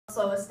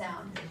slow us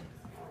down.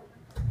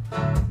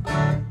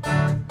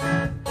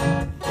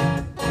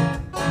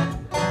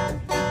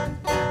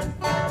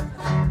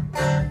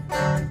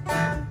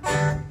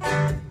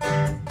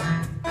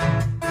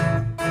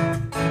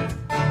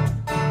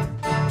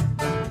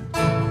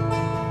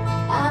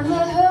 I'm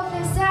a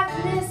hopeless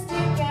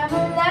optimistic, I'm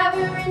a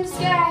lover in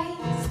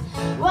disguise.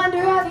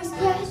 Wonder all these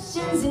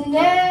questions and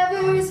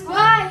never is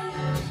quiet.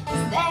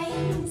 'Cause they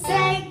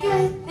say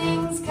good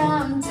things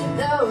come to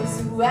those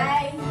who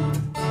wait.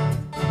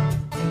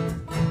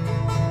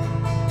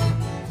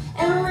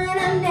 And when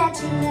I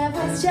met you, love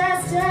was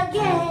just a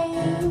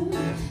game,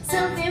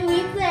 something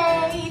we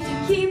played to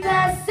keep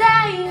us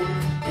sane.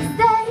 'Cause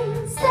they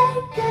say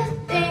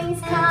good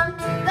things come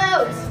to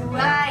those who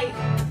wait.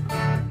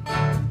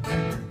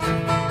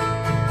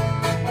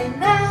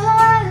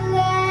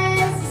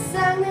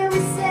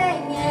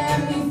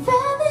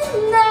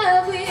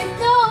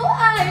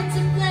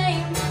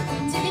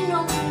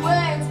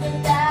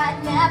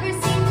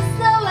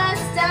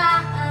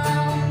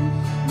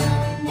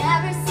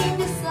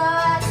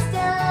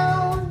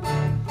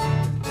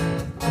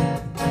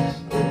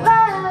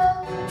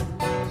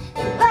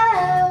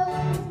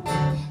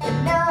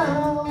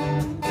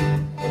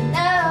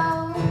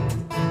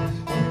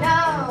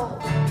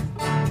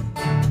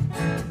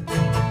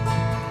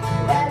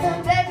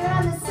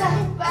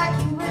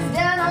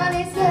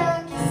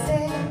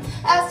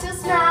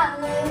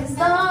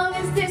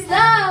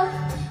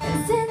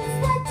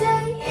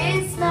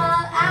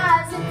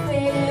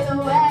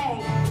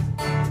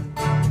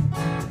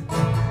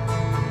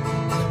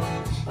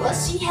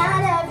 She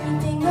had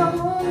everything, the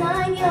whole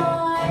 9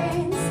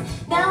 yards.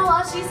 Now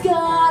all she's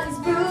got is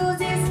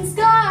bruises and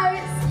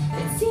scars.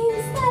 It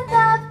seems that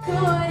love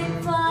couldn't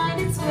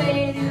find its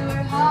way to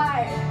her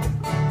heart.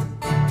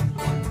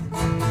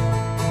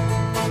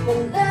 But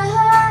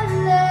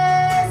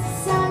loveless, the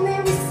song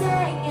that we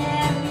sang,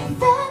 and we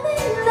fell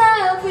in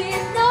love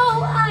with no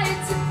heart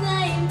to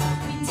blame.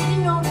 We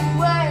didn't know the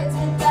words,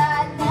 but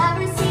that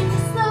never seemed to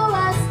slow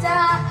us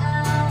down.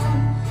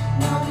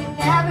 No, it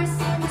never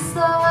seemed to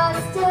slow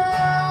us down.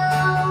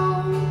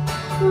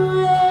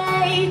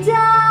 Way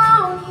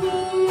down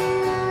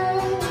here,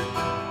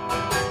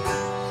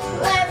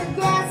 where the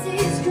grass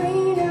is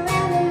greener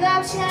and the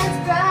love shines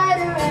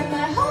brighter, and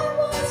my heart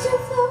wants to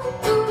float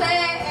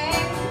away.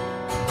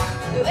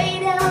 Way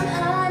down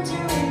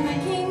under in my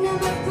kingdom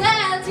of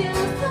clouds,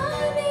 you'll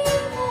find me a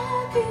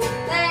happy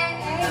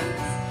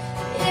place.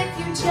 If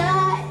you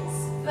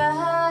just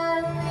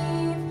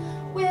believe,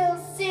 we'll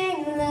sing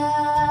la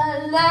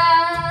la.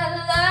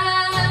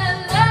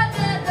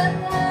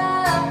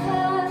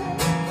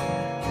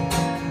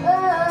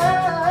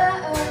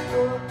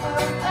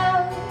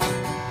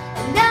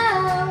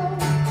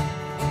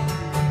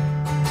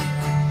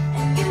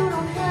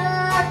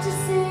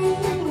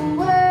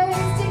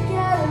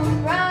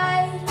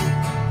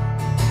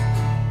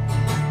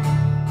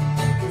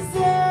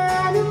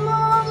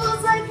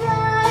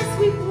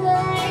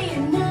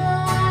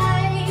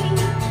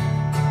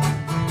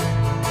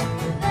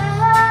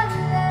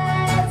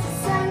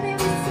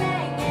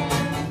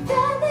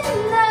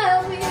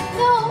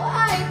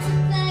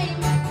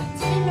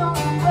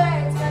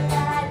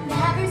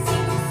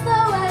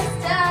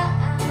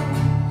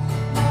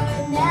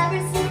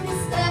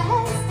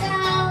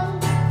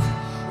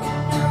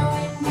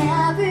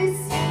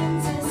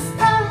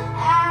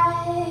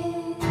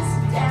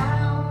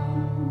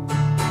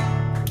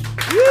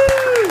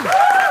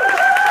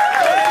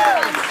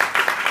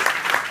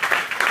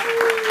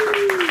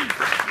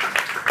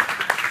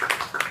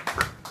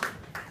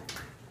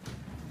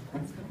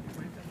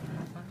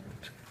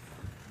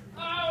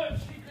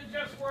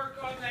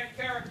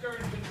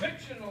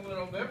 A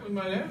little bit, we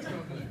might have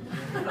something.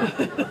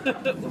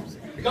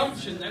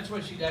 Gumption, that's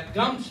what she got,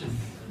 gumption.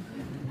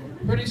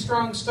 Pretty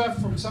strong stuff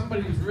from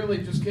somebody who's really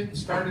just getting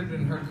started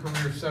in her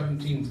career,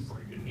 17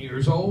 friggin'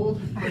 years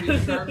old. Pretty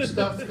sharp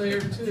stuff there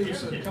too,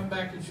 so come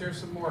back and share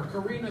some more.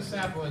 Corri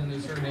Savlen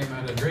is her name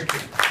out of Drake.